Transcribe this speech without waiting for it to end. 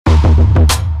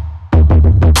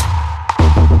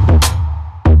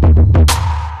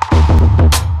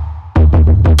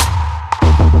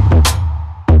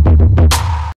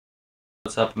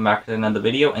What's up? I'm back with another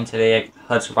video, and today I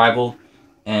HUD survival.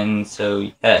 And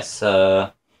so yes,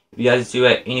 if you guys do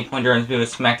at any point during this video,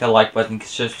 smack that like button,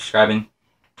 consider subscribing,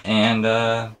 and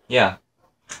yeah.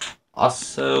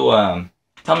 Also,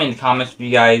 tell me in the comments if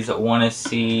you guys want to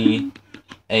see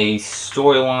a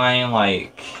storyline,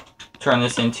 like turn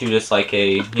this into just like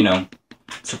a, you know,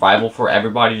 survival for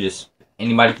everybody. Just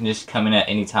anybody can just come in at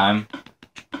any time.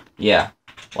 Yeah,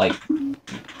 like,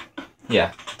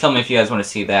 yeah. Tell me if you guys want to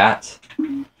see that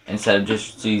instead of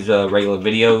just these regular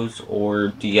videos, or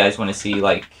do you guys want to see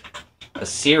like a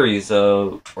series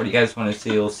of, or do you guys want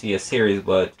to see a series,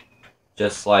 but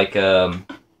just like you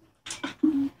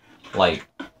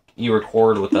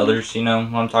record with others, you know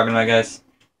what I'm talking about, guys?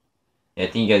 Yeah, I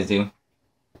think you guys do.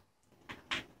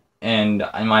 And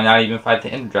I might not even fight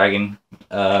the Ender Dragon,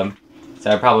 so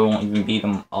I probably won't even beat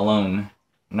him alone,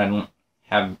 and I don't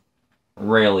have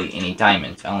rarely any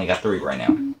diamonds. I only got 3 right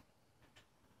now.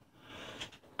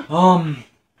 I'll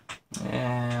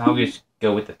just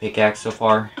go with the pickaxe so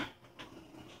far.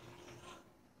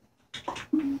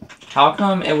 How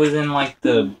come it was in like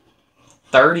the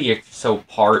 30th or so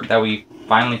part that we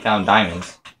finally found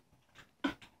diamonds?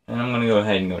 And I'm gonna go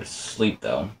ahead and go to sleep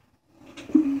though.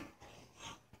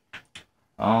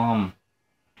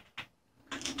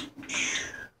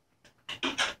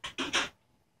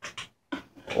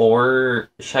 Or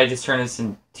should I just turn this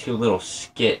into little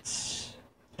skits?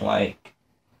 Like,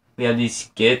 we have these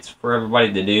skits for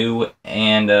everybody to do,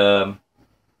 and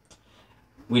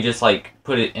we just like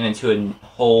put it into a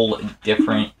whole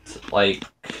different like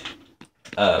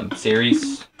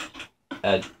series.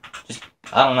 Just,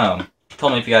 I don't know. Tell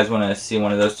me if you guys want to see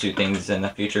one of those 2 things in the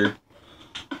future.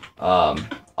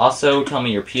 Also, tell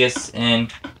me your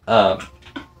PSN,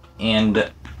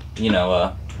 and you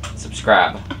know,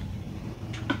 subscribe.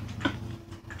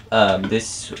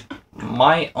 This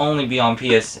might only be on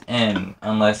PSN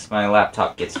unless my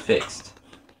laptop gets fixed,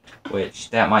 which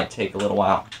that might take a little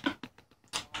while.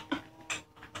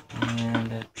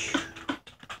 And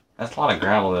that's a lot of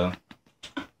gravel though.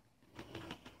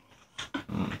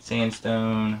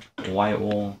 Sandstone, white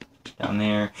wool down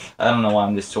there. I don't know why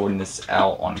I'm just sorting this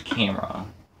out on camera.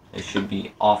 It should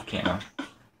be off camera,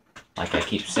 like I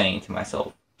keep saying to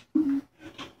myself.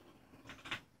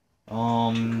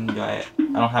 I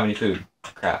don't have any food.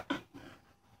 Crap.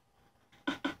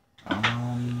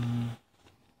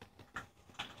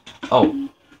 Oh,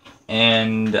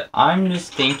 and I'm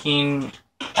just thinking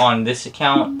on this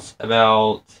account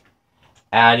about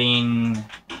adding,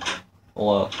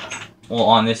 well,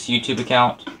 on this YouTube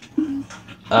account,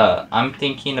 I'm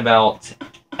thinking about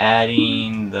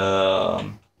adding the,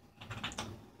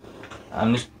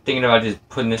 I'm just thinking about just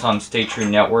putting this on Stay True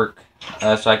Network,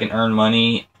 so I can earn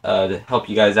money, to help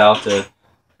you guys out,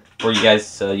 for you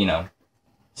guys to, you know,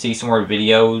 see some more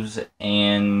videos,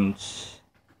 and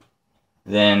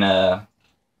then, I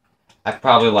could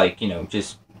probably, like, you know,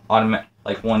 just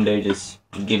like one day just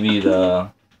give you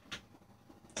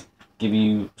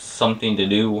something to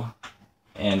do,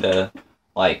 and,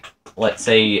 like, let's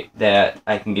say that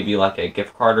I can give you, like, a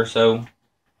gift card or so.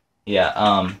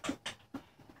 Yeah,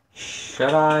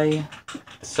 should I?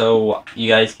 So you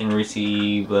guys can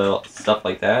receive stuff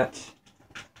like that,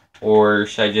 or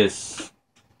should I just,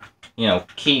 you know,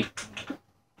 keep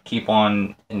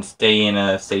on and stay in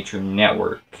a Stay True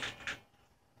Network,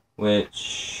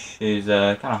 which is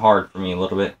kind of hard for me a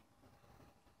little bit.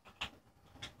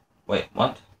 Wait,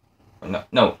 what?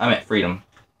 No, I meant freedom.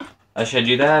 Should I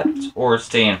do that or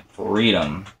stay in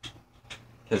freedom?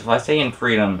 Because if I stay in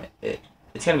freedom,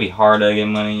 it's gonna be hard to get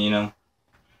money, you know.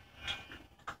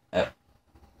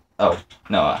 Oh,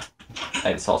 no,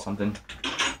 I just saw something.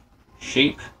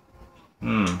 Sheep?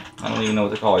 I don't even know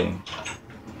what to call you.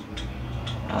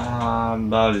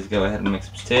 I'll just go ahead and make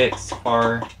some sticks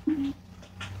for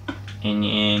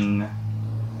onion.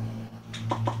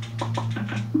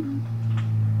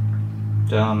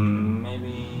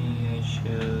 Maybe I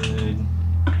should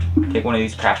take one of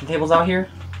these crafting tables out here.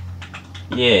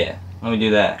 Yeah, let me do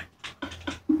that.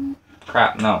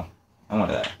 Crap, no, I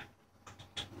wanted that.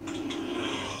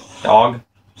 Dog?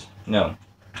 No.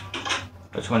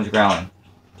 Which one's growling? Do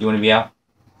you want to be out?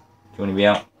 Do you want to be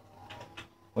out?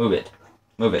 Move it.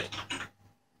 Move it.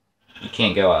 You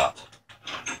can't go out.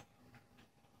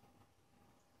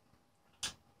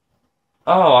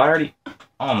 Oh, I already...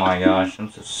 Oh my gosh, I'm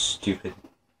so stupid.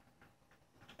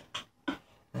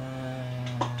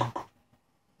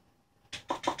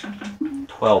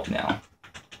 12 now.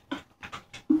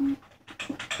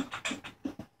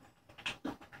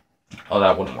 Oh,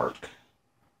 that wouldn't work.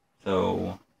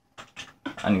 So,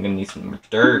 I'm gonna need some more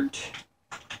dirt.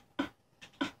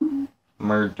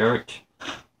 More dirt.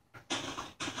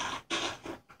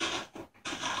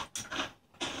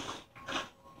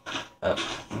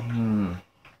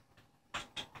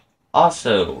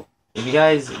 Also, if you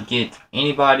guys get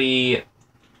anybody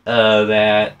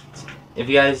if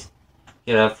you guys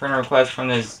get a friend request from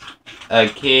this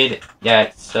kid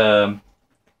that's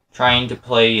trying to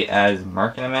play as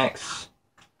Merc-NMX,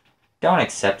 don't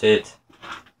accept it.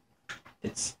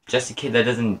 It's just a kid that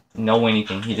doesn't know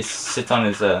anything. He just sits on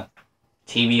his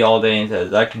TV all day and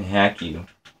says, "I can hack you."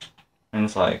 And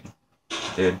it's like,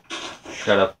 dude,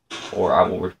 shut up or I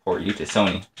will report you to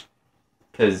Sony.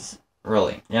 Because,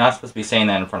 really, you're not supposed to be saying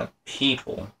that in front of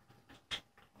people.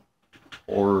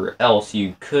 Or else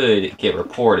you could get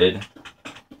reported.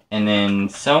 And then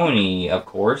Sony, of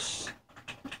course,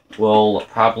 will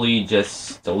probably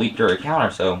just delete your account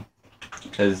or so.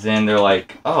 Because then they're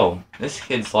like, oh, this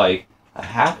kid's like a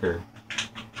hacker.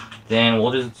 Then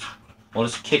we'll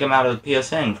just kick him out of the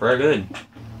PSN for good.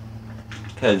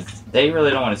 Because they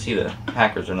really don't want to see the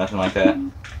hackers or nothing like that.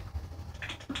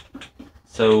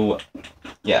 So,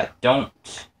 yeah,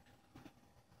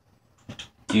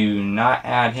 do not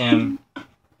add him.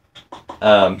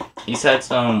 He said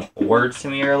some words to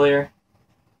me earlier.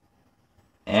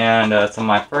 And some of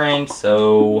my friends,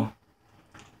 so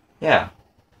yeah.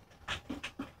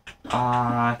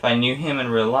 If I knew him in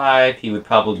real life, he would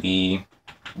probably be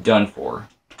done for.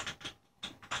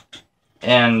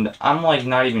 And I'm like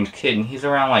not even kidding, he's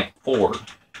around like 4.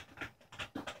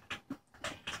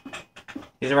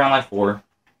 He's around like 4.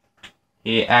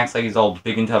 He acts like he's all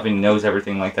big and tough and knows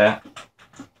everything like that.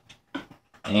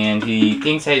 And he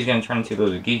thinks that he's going to turn into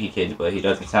those geeky kids, but he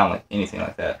doesn't sound like anything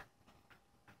like that.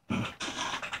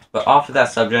 But off of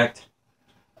that subject,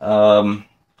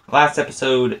 last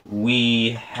episode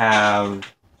we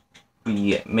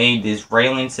made this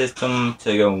railing system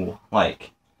to go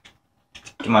like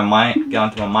get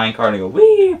onto my minecart and go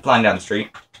wee flying down the street.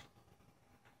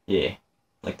 Yeah,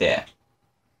 like that.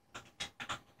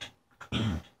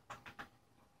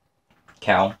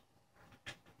 Cow.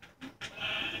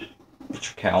 What's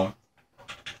your cow?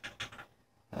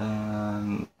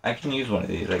 I can use one of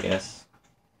these, I guess.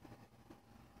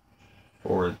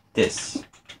 For this.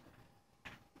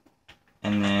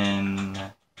 And then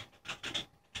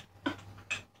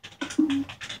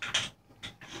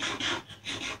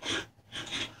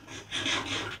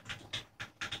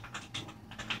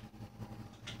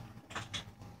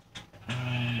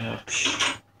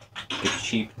get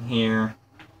sheep in here.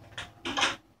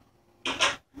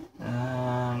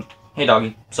 Hey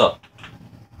doggy, what's up?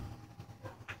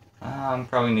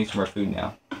 Probably need some more food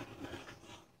now.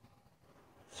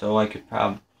 So I could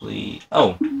probably...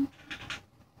 Oh!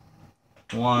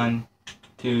 1,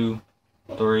 2,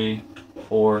 3,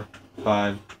 4,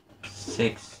 5,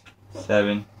 6,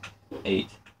 7, 8,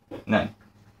 9.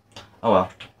 Oh well.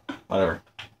 Whatever.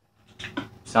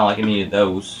 It's not like I needed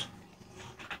those.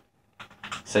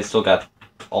 Because I still got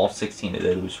all 16 of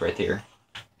those right there.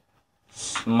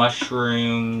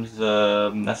 Mushrooms.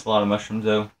 That's a lot of mushrooms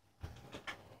though.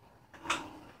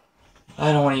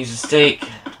 I don't want to use a steak.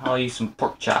 I'll use some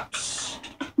pork chops.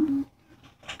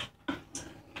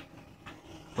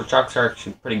 Pork chops are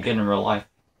actually pretty good in real life.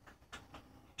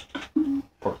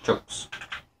 Pork chokes.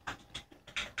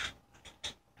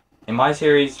 In my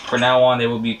series, from now on, they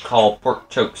will be called pork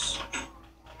chokes.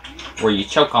 Where you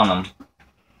choke on them.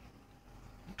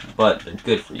 But they're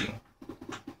good for you.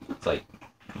 It's like,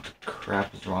 what the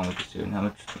crap is wrong with this dude? How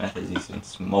much meth has he been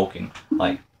smoking?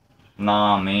 Like,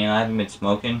 nah man, I haven't been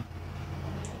smoking.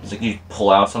 It's like you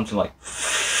pull out something like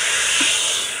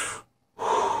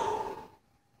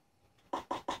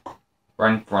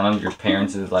right in front of your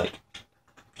parents is like,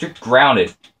 you're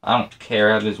grounded. I don't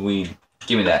care, I have this weed.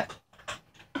 Give me that.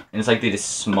 And it's like they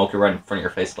just smoke it right in front of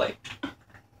your face like,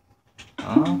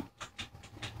 huh?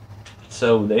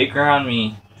 So they ground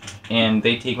me and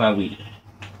they take my weed.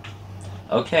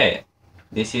 Okay,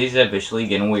 this is officially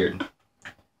getting weird.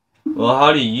 Well,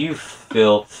 how do you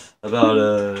feel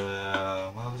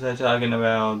about, what was I talking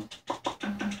about?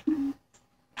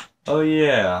 Oh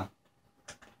yeah.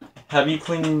 Have you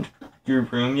cleaned your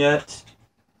room yet?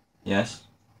 Yes.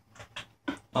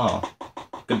 Oh,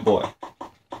 good boy.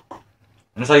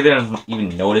 And it's like they don't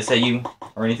even notice at you,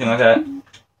 or anything like that.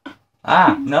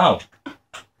 Ah, no.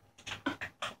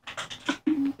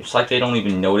 It's like they don't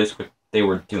even notice what they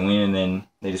were doing, and then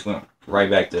they just went right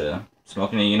back to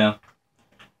smoking it, you know?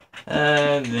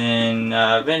 Then,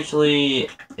 eventually,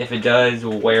 if it does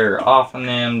wear off on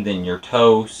them, then you're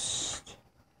toast.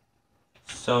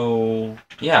 So,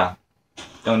 yeah.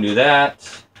 Don't do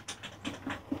that.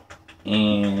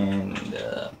 And,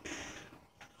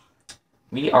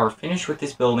 we are finished with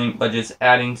this building, but just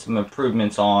adding some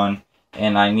improvements on,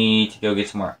 and I need to go get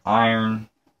some more iron.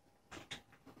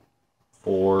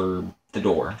 for the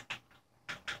door.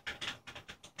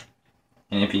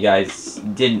 And if you guys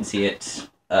didn't see it,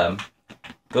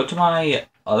 go to my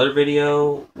other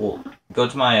video, well, go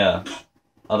to my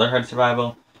other HUD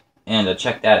survival, and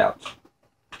check that out.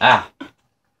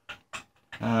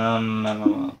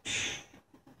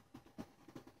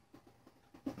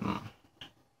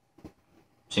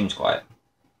 Seems quiet.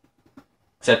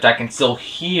 Except I can still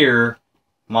hear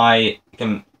my,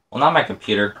 well, not my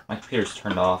computer. My computer's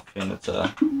turned off and it's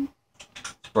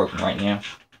broken right now.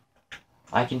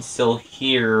 I can still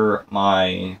hear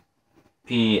my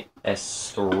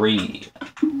Ps3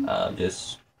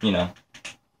 just, you know,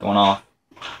 going off.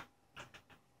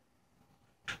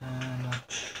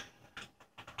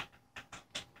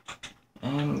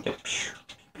 And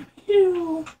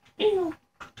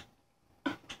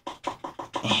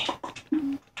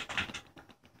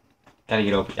gotta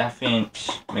get over that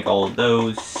fence, make all of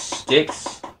those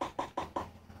sticks,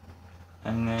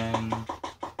 and then,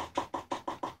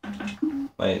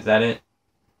 wait, is that it?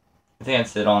 I think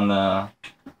that's it on the,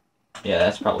 yeah,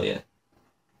 that's probably it.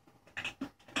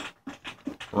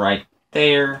 Right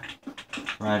there,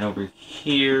 right over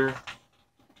here,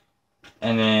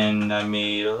 and then I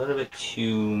made a little bit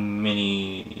too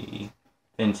many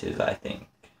fences, I think.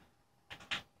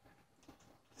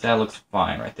 So that looks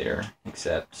fine right there,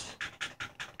 except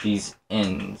these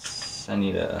ends, I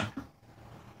need to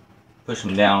push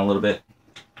them down a little bit.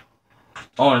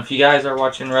 Oh, and if you guys are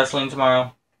watching wrestling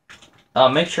tomorrow,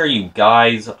 make sure you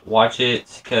guys watch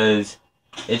it, because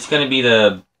it's going to be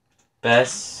the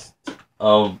best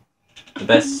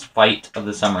fight of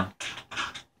the summer.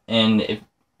 And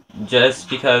just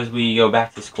because we go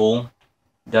back to school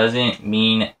doesn't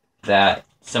mean that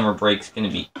summer break's going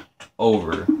to be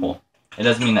over. Well, it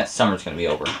doesn't mean that summer's going to be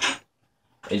over.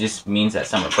 It just means that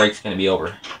summer break's going to be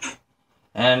over.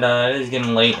 And it is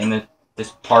getting late in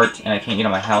this part, and I can't get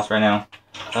out of my house right now.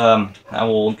 I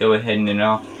will go ahead and end it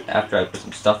off after I put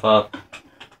some stuff up.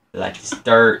 Like this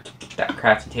dirt, put that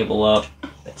crafting table up,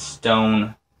 that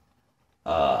stone,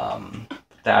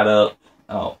 put that up.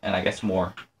 Oh, and I guess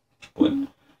more wood.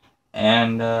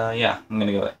 And yeah, I'm going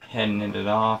to go ahead and end it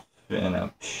off.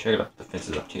 And check it up, the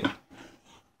fences up too.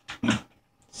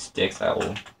 Sticks I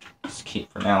will just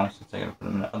keep for now, since I gotta put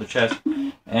them in the other chest.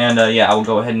 And yeah, I will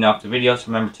go ahead and end off the video. So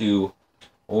remember to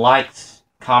like,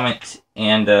 comment,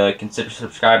 and consider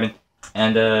subscribing.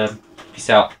 And peace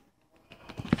out.